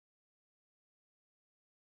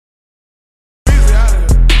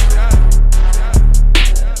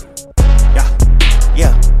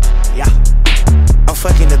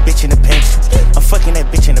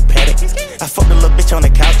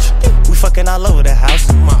all over the house.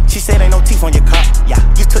 She said ain't no teeth on your car. Yeah,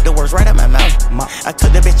 you took the words right out my mouth. I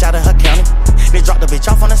took the bitch out of her county, then dropped the bitch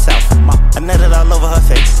off on the south. I nutted all over her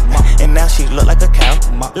face, and now she look like a cow.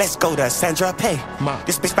 Let's go to Saint-Tropez.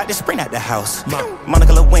 This bitch bout to sprint out the house.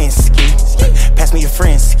 Monica Lewinsky, pass me your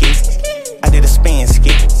friendski. I did a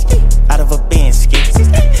spinski out of a Benzski.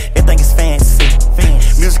 Everything is fancy.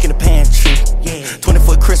 Music in the pantry.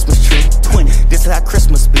 20-foot Christmas tree. This is how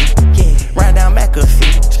Christmas be. Ride down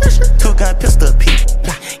McAfee. 2-gun pistol peep.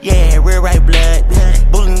 Yeah, real right blood.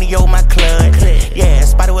 Bullying the old my club. Yeah,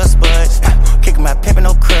 spider well spuds. Kicking my pimpin'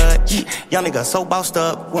 no crutch. Young nigga so bossed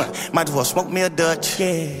up. Might as well smoke me a Dutch.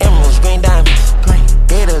 Emeralds, green diamonds.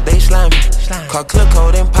 Gators, they slimy. Call clip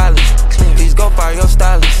code and polish. Please go fire your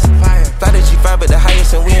stylist. Fly the G5 at the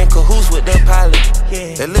highest and we in cahoots with the pilot.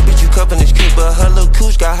 That little bitch you cuffin' is cute, but her little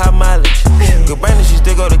cooch got high mileage. Good Brandon, she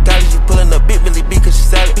still go to college. She pullin' up big Billy B cause she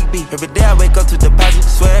solid. Every day I wake up to deposit.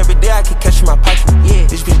 Swear every day I can catch in my pocket.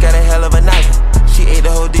 This bitch got a hell of a noggin. She ate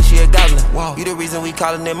the whole dish, she a goblin. You the reason we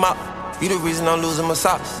callin' it mop. You the reason I'm losing my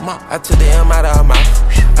socks. I took the M out of her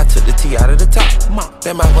mouth. I took the T out of the top.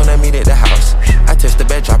 That mouth when I meet at the house. I touched the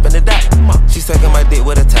bed, dropping the dot. She sucking my dick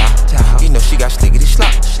with a towel. You know she got slickety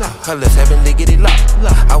slop. Her lips having lickety lock.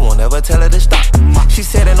 I won't ever tell her to stop. She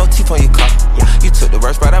said ain't no teeth on your car. You took the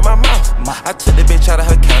words right out my mouth. I took the bitch out of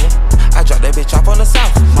her county. I dropped that bitch off on the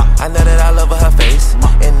south. I know that I love her face,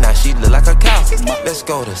 and now she look like a cow. Let's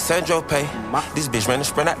go to Saint-Tropez. This bitch ran to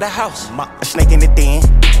sprint out the house. A snake in the den.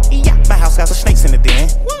 My house got some snakes in the den.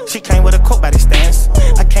 She came with a coat by the stands.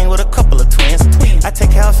 I came with a couple of twins. I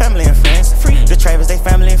take care of family and friends. The Travers, they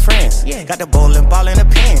family and friends. Got the bowling ball in the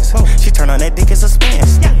pins. She turn on that dick, it's a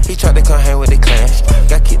spins. He tried to come hang with the clan.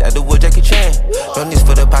 Got kicked out the wood, Jackie Chan. No needs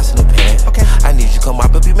for the pots in the pan. I need you come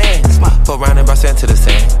mop up your man. Fuck round and bounce sand to the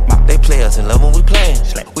sand. They play us in love when we playin'.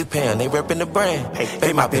 We payin', they reppin' the brand.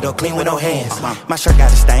 They mop it up clean with no hands. My shirt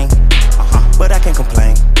got a stain, but I can't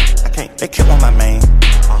complain. They killed on my main.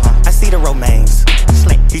 I see the romaines.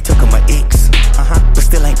 He took him my ex, but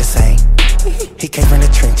still ain't the same. He came from the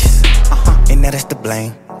trenches, and now that's the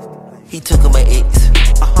blame. He took him my ex,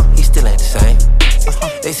 he still ain't the same.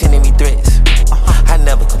 They sending me threats, I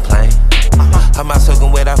never complain. I'm out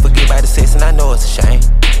soaking wet, I forget by the sex, and I know it's a shame.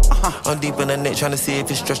 I'm deep in the net trying to see if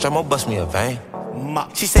it's stretched, I'ma bust me a vein.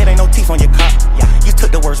 She said ain't no teeth on your car. You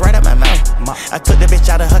took the words right out my mouth. I took the bitch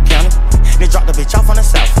out of her county, then dropped the bitch off on the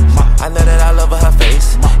south. I know that I love her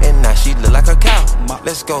face, and now she look like a cow.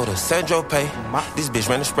 Let's go to Saint-Tropez. This bitch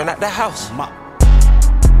ran to sprint out the house.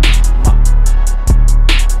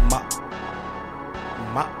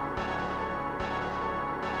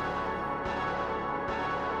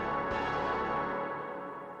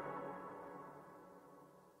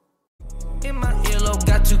 In my earlobe,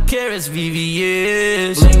 got 2 carats,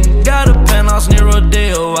 VVS. Got a penthouse near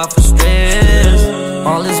Rodeo, out for stress.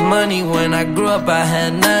 All this money, when I grew up, I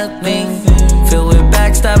had nothing. Filled with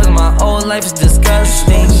backstabbing, my whole life is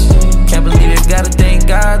disgusting. Can't believe it, gotta thank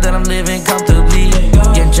God that I'm living comfortably.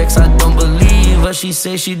 Getting checks, I don't believe, but she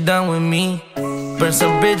say she done with me. Burn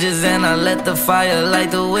some bridges and I let the fire light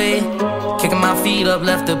the way. Kicking my feet up,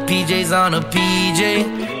 left the PJs on a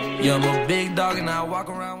PJ. Yeah, I'm a big dog and I walk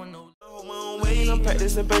around with no. I'm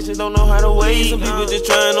practicing patience, don't know how to wait. Some people just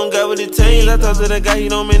trying, don't got what it takes. I talk to the guy, he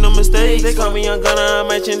don't make no mistakes. They call me young Gunna, I'm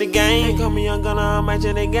matching the game. They call me young Gunna, I'm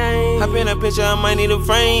matching the game. Hop in a picture, I might need a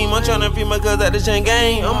frame. I'm tryna free my cuz at the chain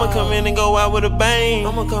gang. I'ma come in and go out with a bang.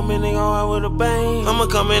 I'ma come in and go out with a bang. I'ma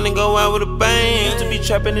come in and go out with a bang. Used to be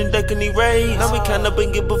trapping and ducking these raids. Now we count up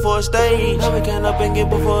and get before a stage. Now we count up and get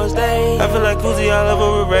before a stage. I feel like Wheezy all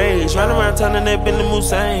over a rage. Round around town and they been the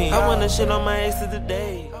Moussain. I wanna shit on my ex to the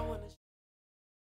day.